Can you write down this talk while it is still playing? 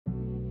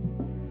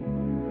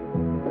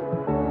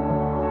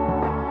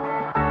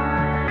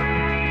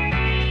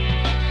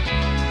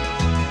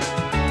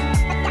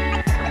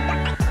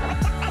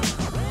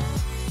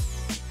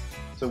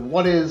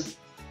what is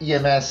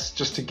EMS,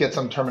 just to get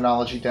some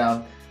terminology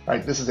down,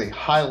 right? This is a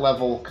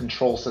high-level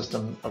control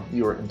system of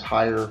your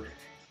entire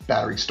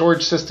battery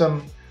storage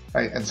system,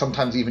 right? And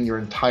sometimes even your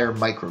entire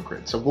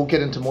microgrid. So we'll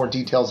get into more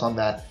details on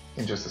that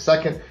in just a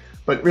second.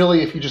 But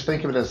really, if you just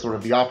think of it as sort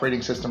of the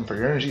operating system for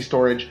your energy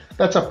storage,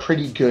 that's a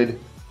pretty good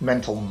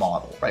mental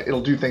model, right?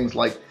 It'll do things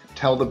like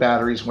tell the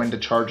batteries when to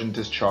charge and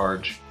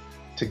discharge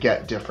to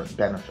get different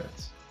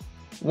benefits.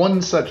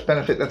 One such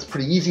benefit that's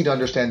pretty easy to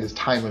understand is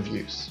time of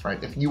use,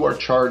 right? If you are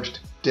charged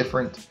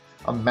different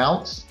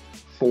amounts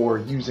for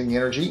using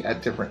energy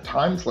at different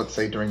times, let's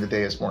say during the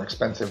day is more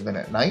expensive than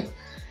at night,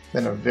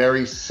 then a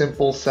very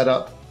simple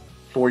setup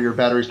for your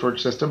battery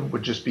storage system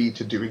would just be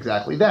to do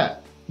exactly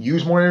that.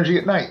 Use more energy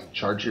at night,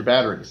 charge your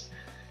batteries,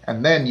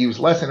 and then use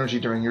less energy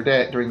during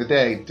the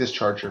day,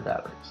 discharge your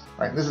batteries,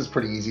 right? And this is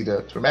pretty easy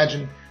to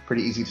imagine,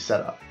 pretty easy to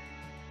set up.